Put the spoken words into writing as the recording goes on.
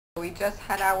We just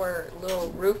had our little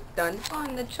roof done. Oh,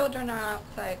 and the children are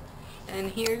outside. And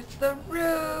here's the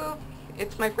roof.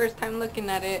 It's my first time looking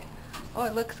at it. Oh,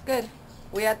 it looks good.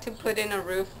 We had to put in a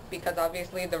roof because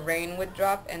obviously the rain would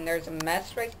drop, and there's a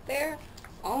mess right there.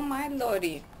 Oh my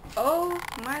lordy. Oh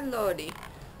my lordy.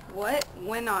 What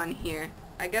went on here?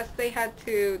 I guess they had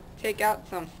to take out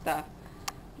some stuff.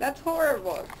 That's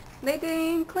horrible. They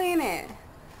didn't clean it.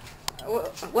 Well,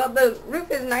 the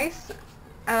roof is nice.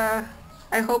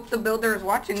 I hope the builder is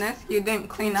watching this. You didn't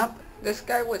clean up. This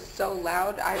guy was so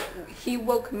loud. He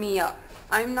woke me up.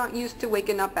 I'm not used to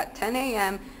waking up at 10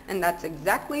 a.m. and that's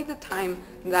exactly the time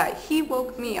that he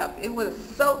woke me up. It was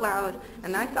so loud,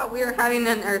 and I thought we were having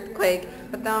an earthquake,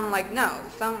 but then I'm like, no,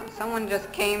 someone just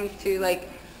came to like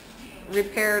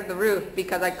repair the roof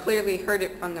because I clearly heard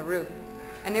it from the roof.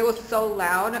 And it was so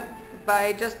loud, but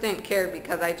I just didn't care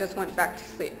because I just went back to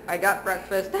sleep. I got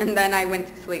breakfast and then I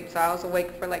went to sleep, so I was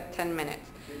awake for like 10 minutes.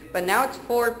 But now it's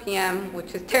 4 p.m.,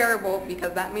 which is terrible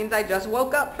because that means I just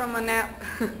woke up from a nap.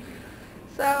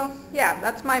 So, yeah,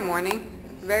 that's my morning.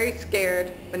 Very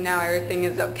scared, but now everything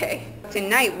is okay.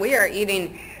 Tonight we are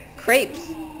eating crepes,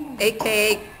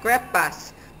 aka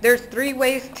crepas. There's 3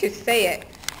 ways to say it.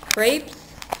 Crepes,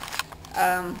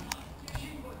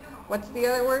 what's the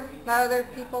other word that other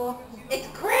people? It's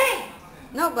crepe!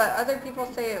 No, but other people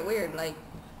say it weird, like,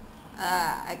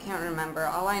 I can't remember.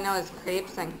 All I know is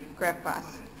crepes and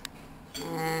crepas.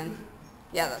 And,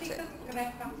 yeah, that's it.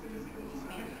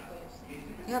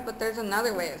 Yeah, but there's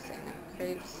another way of saying it.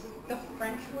 Crepes. The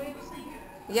French way of saying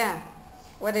it? Yeah.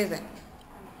 What is it?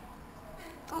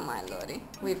 Oh my lordy.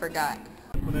 We forgot.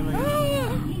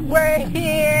 We're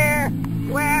here!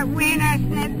 We're at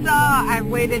Wienerschnitzel! I've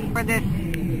waited for this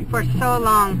for so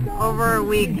long. Over a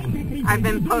week. I've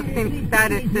been posting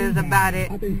statuses about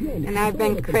it. And I've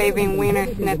been craving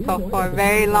Wienerschnitzel for a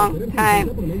very long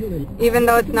time. Even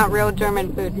though it's not real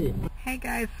German food. Hey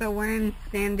guys, so we're in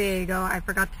San Diego. I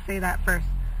forgot to say that first.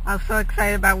 I was so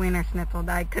excited about Wienerschnitzel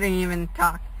that I couldn't even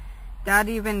talk. Dad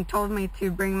even told me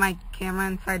to bring my camera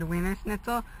inside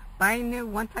Wienerschnitzel, but I knew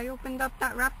once I opened up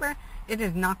that wrapper, it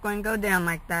is not going to go down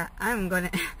like that. I'm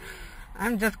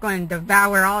just going to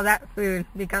devour all that food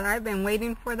because I've been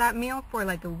waiting for that meal for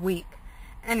like a week.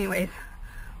 Anyways,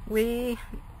 we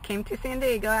came to San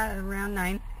Diego at around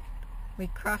 9. We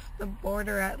crossed the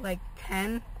border at like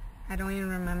 10. I don't even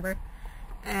remember.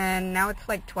 And now it's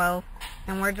like 12,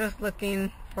 and we're just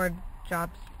looking for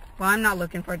jobs. Well, I'm not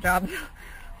looking for jobs.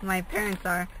 My parents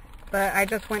are. But I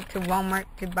just went to Walmart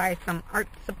to buy some art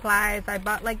supplies. I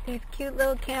bought like these cute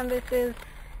little canvases,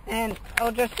 and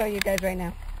I'll just show you guys right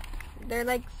now. They're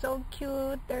like so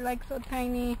cute. They're like so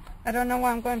tiny. I don't know what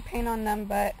I'm going to paint on them,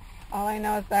 but all I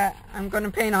know is that I'm going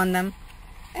to paint on them.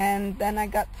 And then I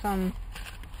got some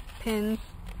pins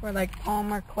for like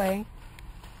polymer clay.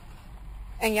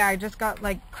 And yeah, I just got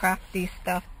like crafty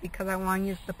stuff because I want to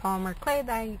use the polymer clay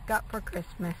that I got for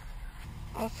Christmas.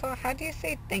 Also, how do you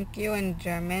say thank you in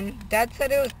German? Dad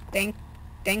said it was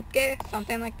danke,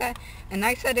 something like that. And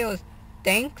I said it was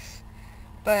thanks,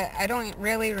 but I don't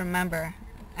really remember.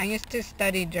 I used to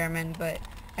study German, but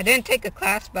I didn't take a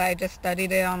class, but I just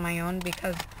studied it on my own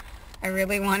because I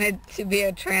really wanted to be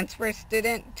a transfer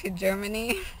student to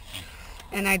Germany.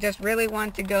 And I just really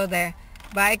wanted to go there.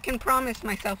 But I can promise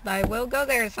myself that I will go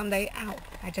there someday. Ow,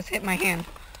 I just hit my hand.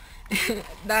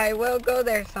 That I will go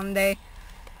there someday,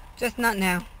 just not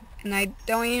now. And I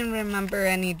don't even remember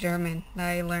any German that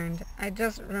I learned. I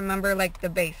just remember like the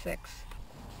basics.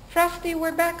 Frosty,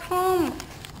 we're back home.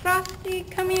 Frosty,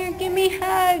 come here, give me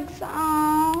hugs.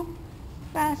 Aww.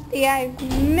 Frosty, I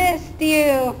missed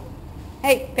you.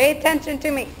 Hey, pay attention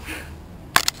to me.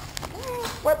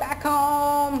 We're back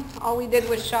home. All we did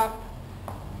was shop.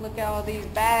 Look at all these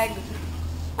bags.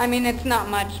 I mean, it's not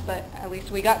much, but at least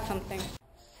we got something.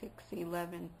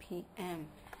 6:11 p.m.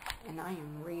 and I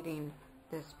am reading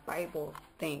this Bible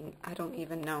thing. I don't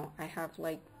even know. I have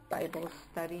like Bible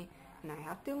study, and I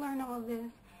have to learn all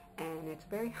this, and it's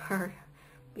very hard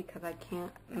because I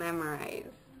can't memorize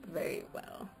very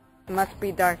well. It must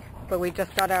be dark, but we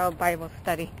just got out of Bible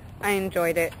study. I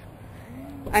enjoyed it.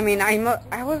 I mean,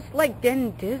 I was like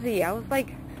getting dizzy. I was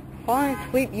like falling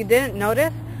asleep. You didn't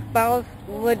notice? But I was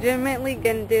legitimately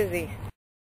getting dizzy.